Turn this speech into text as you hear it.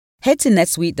Head to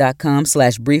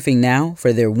netsuite.com/briefing now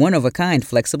for their one-of-a-kind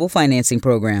flexible financing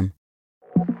program.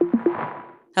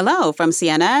 Hello from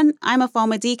CNN. I'm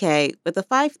Afoma DK with the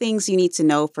 5 things you need to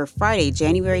know for Friday,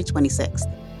 January 26th.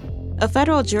 A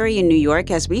federal jury in New York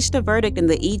has reached a verdict in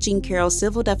the E. Jean Carroll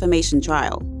civil defamation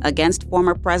trial against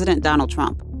former President Donald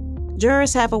Trump.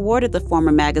 Jurors have awarded the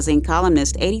former magazine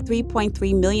columnist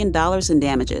 $83.3 million in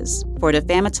damages for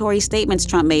defamatory statements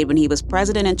Trump made when he was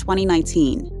president in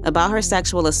 2019 about her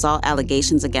sexual assault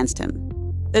allegations against him.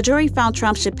 The jury found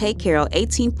Trump should pay Carroll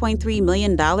 $18.3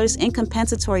 million in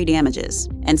compensatory damages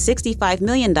and $65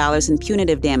 million in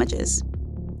punitive damages.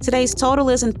 Today's total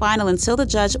isn't final until the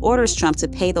judge orders Trump to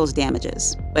pay those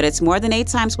damages, but it's more than 8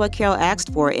 times what Carroll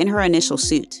asked for in her initial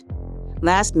suit.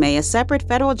 Last May, a separate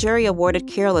federal jury awarded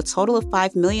Carroll a total of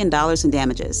 $5 million in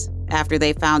damages after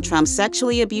they found Trump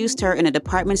sexually abused her in a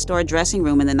department store dressing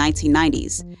room in the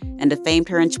 1990s and defamed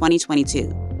her in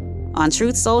 2022. On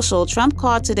Truth Social, Trump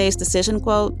called today's decision,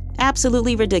 quote,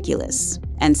 absolutely ridiculous,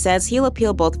 and says he'll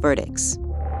appeal both verdicts.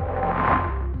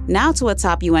 Now to a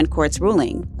top UN court's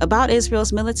ruling about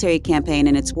Israel's military campaign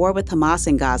and its war with Hamas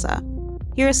in Gaza.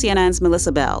 Here's CNN's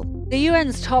Melissa Bell. The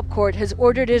UN's top court has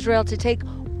ordered Israel to take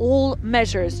all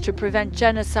measures to prevent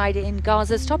genocide in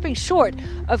Gaza, stopping short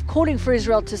of calling for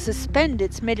Israel to suspend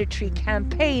its military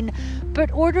campaign,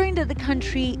 but ordering that the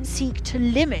country seek to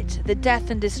limit the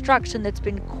death and destruction that's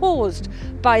been caused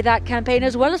by that campaign,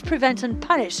 as well as prevent and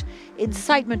punish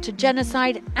incitement to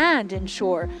genocide and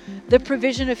ensure the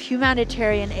provision of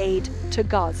humanitarian aid to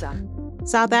Gaza.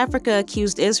 South Africa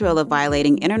accused Israel of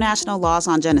violating international laws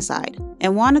on genocide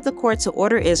and wanted the court to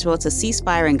order Israel to cease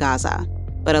fire in Gaza.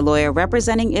 But a lawyer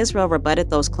representing Israel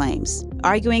rebutted those claims,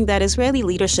 arguing that Israeli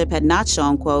leadership had not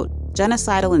shown, quote,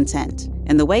 genocidal intent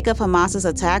in the wake of Hamas's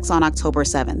attacks on October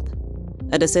 7th.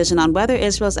 A decision on whether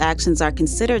Israel's actions are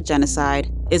considered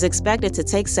genocide is expected to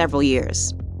take several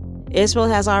years. Israel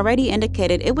has already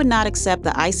indicated it would not accept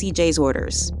the ICJ's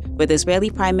orders, with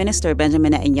Israeli Prime Minister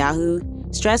Benjamin Netanyahu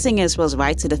stressing Israel's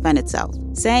right to defend itself,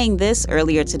 saying this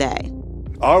earlier today.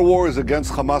 Our war is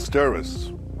against Hamas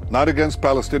terrorists, not against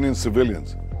Palestinian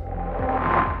civilians.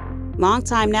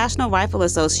 Longtime National Rifle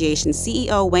Association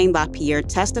CEO Wayne LaPierre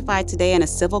testified today in a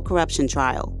civil corruption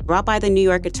trial brought by the New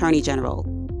York Attorney General.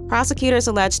 Prosecutors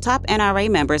allege top NRA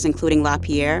members, including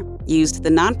LaPierre, used the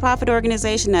nonprofit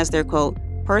organization as their, quote,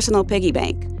 personal piggy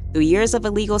bank through years of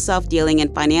illegal self-dealing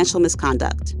and financial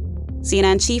misconduct.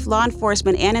 CNN Chief Law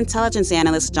Enforcement and Intelligence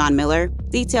Analyst John Miller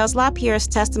details LaPierre's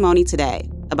testimony today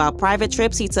about private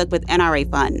trips he took with NRA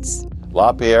funds.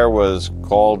 LaPierre was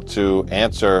called to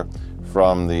answer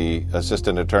from the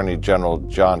Assistant Attorney General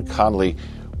John Connolly.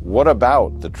 What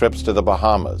about the trips to the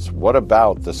Bahamas? What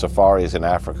about the safaris in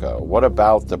Africa? What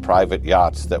about the private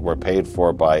yachts that were paid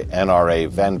for by NRA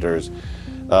vendors?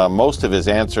 Most of his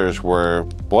answers were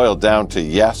boiled down to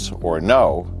yes or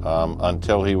no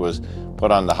until he was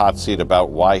put on the hot seat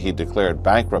about why he declared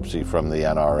bankruptcy from the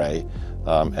NRA.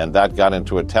 And that got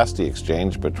into a testy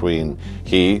exchange between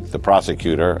he, the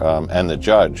prosecutor, and the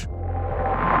judge.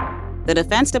 The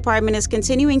Defense Department is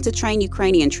continuing to train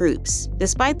Ukrainian troops,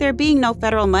 despite there being no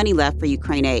federal money left for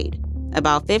Ukraine aid.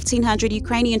 About 1,500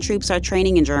 Ukrainian troops are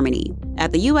training in Germany,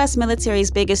 at the U.S.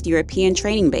 military's biggest European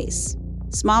training base.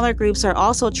 Smaller groups are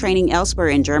also training elsewhere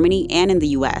in Germany and in the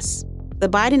U.S. The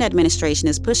Biden administration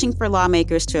is pushing for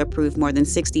lawmakers to approve more than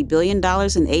 $60 billion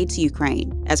in aid to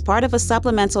Ukraine as part of a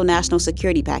supplemental national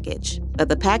security package. But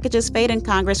the package's fate in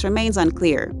Congress remains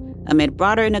unclear, amid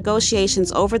broader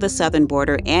negotiations over the southern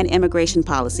border and immigration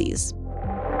policies.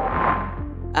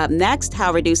 Up next,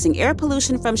 how reducing air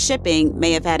pollution from shipping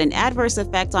may have had an adverse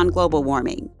effect on global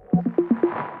warming.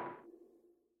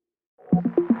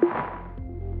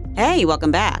 Hey,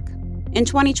 welcome back. In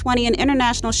 2020, an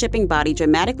international shipping body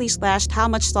dramatically slashed how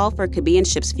much sulfur could be in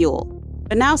ships' fuel.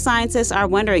 But now scientists are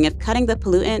wondering if cutting the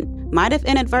pollutant might have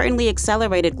inadvertently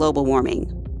accelerated global warming.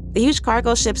 The huge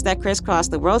cargo ships that crisscross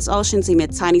the world's oceans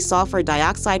emit tiny sulfur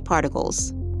dioxide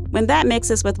particles. When that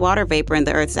mixes with water vapor in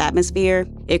the Earth's atmosphere,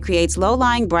 it creates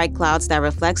low-lying bright clouds that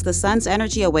reflects the sun's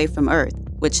energy away from Earth,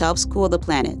 which helps cool the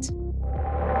planet.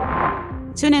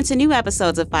 Tune in to new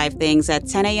episodes of 5 Things at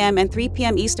 10 a.m. and 3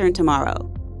 p.m. Eastern tomorrow.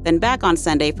 Then back on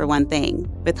Sunday for One Thing,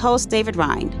 with host David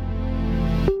Rind.